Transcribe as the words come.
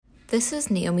This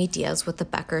is Naomi Diaz with the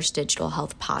Becker's Digital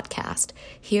Health Podcast.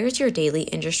 Here's your daily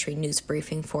industry news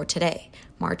briefing for today,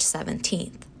 March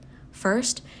 17th.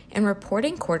 First, in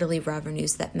reporting quarterly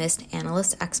revenues that missed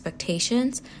analyst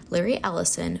expectations, Larry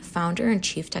Ellison, founder and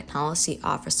chief technology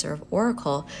officer of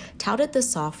Oracle, touted the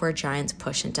software giant's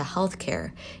push into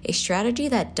healthcare, a strategy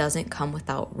that doesn't come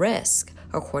without risk,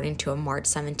 according to a March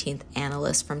 17th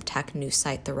analyst from tech news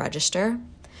site The Register.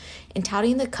 In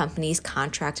touting the company's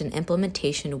contract and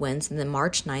implementation wins in the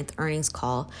March 9th earnings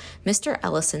call, Mr.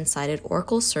 Ellison cited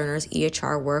Oracle Cerner's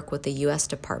EHR work with the U.S.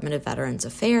 Department of Veterans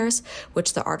Affairs,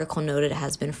 which the article noted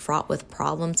has been fraught with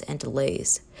problems and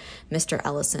delays. Mr.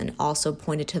 Ellison also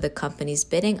pointed to the company's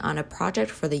bidding on a project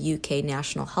for the UK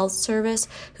National Health Service,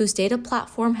 whose data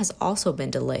platform has also been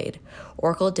delayed.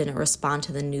 Oracle didn't respond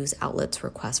to the news outlet's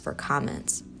request for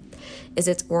comments. Is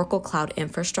its Oracle Cloud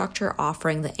Infrastructure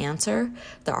offering the answer?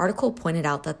 The article pointed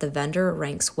out that the vendor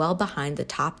ranks well behind the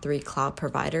top three cloud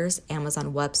providers,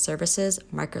 Amazon Web Services,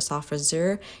 Microsoft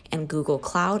Azure, and Google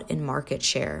Cloud in market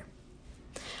share.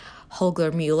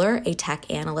 Holger Mueller, a tech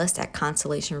analyst at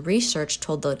Constellation Research,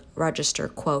 told the Register,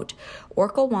 quote,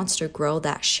 Oracle wants to grow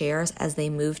that shares as they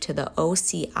move to the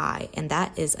OCI, and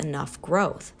that is enough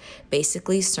growth.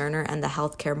 Basically, Cerner and the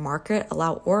healthcare market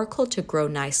allow Oracle to grow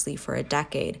nicely for a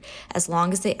decade, as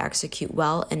long as they execute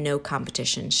well and no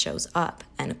competition shows up,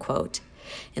 end quote.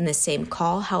 In the same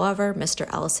call, however, Mr.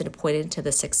 Ellison pointed to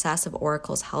the success of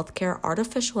Oracle's healthcare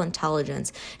artificial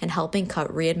intelligence in helping cut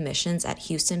readmissions at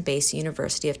Houston-based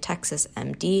University of Texas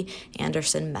MD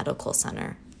Anderson Medical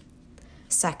Center.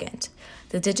 Second,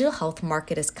 the digital health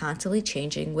market is constantly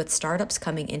changing, with startups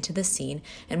coming into the scene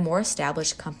and more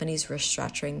established companies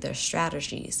restructuring their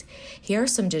strategies. Here are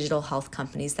some digital health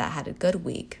companies that had a good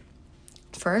week.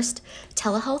 First,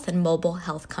 telehealth and mobile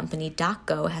health company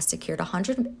DocGo has secured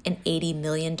 $180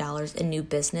 million in new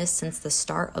business since the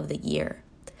start of the year.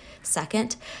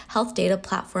 Second, health data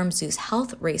platform Zeus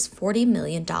Health raised $40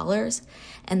 million.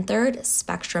 And third,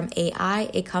 Spectrum AI,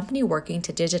 a company working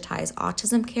to digitize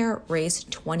autism care,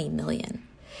 raised $20 million.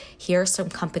 Here are some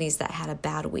companies that had a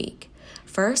bad week.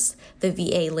 First, the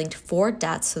VA linked 4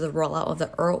 deaths to the rollout of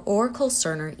the Oracle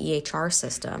Cerner EHR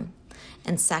system.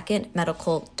 And second,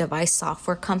 medical device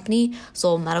software company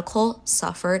Zoll Medical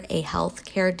suffered a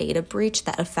healthcare data breach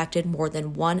that affected more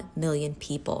than 1 million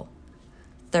people.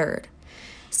 Third,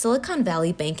 Silicon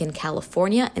Valley Bank in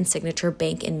California and Signature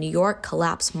Bank in New York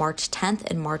collapsed March 10th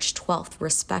and March 12th,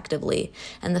 respectively,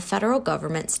 and the federal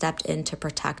government stepped in to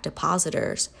protect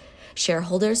depositors.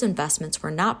 Shareholders' investments were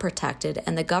not protected,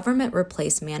 and the government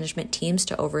replaced management teams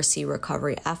to oversee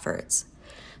recovery efforts.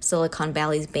 Silicon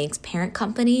Valley Bank's parent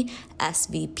company,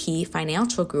 SVB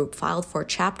Financial Group, filed for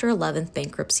Chapter 11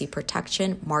 bankruptcy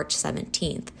protection March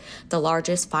 17th, the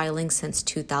largest filing since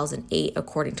 2008,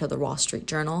 according to the Wall Street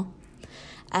Journal.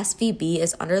 SVB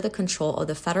is under the control of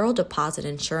the Federal Deposit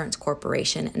Insurance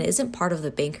Corporation and isn't part of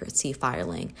the bankruptcy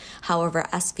filing. However,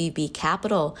 SVB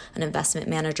Capital, an investment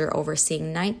manager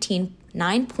overseeing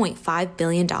 $9.5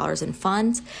 billion in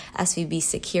funds, SVB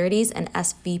Securities, and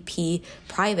SVB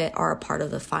Private are a part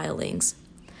of the filings.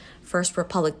 First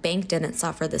Republic Bank didn't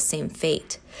suffer the same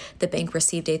fate. The bank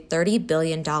received a $30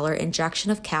 billion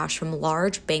injection of cash from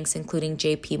large banks including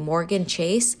JP Morgan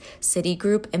Chase,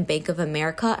 Citigroup, and Bank of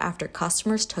America after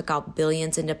customers took out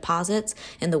billions in deposits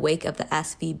in the wake of the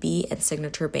SVB and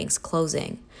Signature Bank's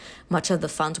closing. Much of the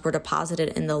funds were deposited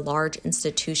in the large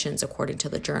institutions, according to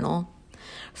the Journal.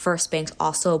 First Bank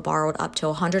also borrowed up to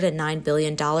 $109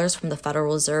 billion from the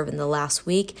Federal Reserve in the last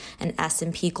week, and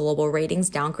S&P Global Ratings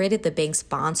downgraded the bank's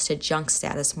bonds to junk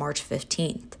status March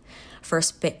 15th.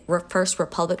 First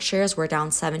Republic shares were down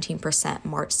 17%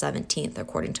 March 17th,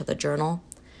 according to the Journal.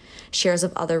 Shares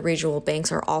of other regional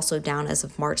banks are also down as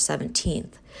of March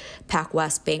 17th.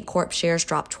 PacWest Bancorp shares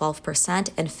dropped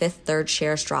 12%, and Fifth Third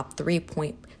shares dropped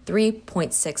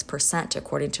 3.6%,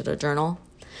 according to the Journal.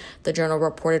 The Journal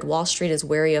reported Wall Street is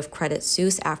wary of Credit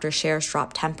Suisse after shares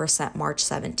dropped 10% March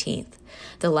 17th.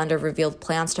 The lender revealed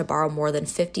plans to borrow more than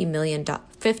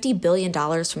 $50 billion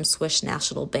from Swiss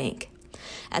National Bank.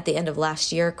 At the end of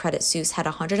last year, Credit Suisse had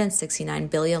 $169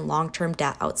 billion long-term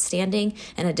debt outstanding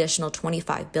and additional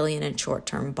 $25 billion in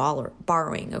short-term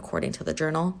borrowing, according to the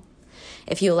Journal.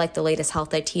 If you like the latest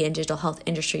health IT and digital health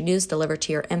industry news delivered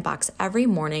to your inbox every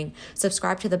morning,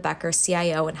 subscribe to the Becker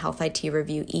CIO and Health IT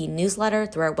Review e-newsletter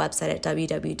through our website at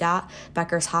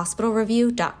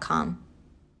www.beckershospitalreview.com.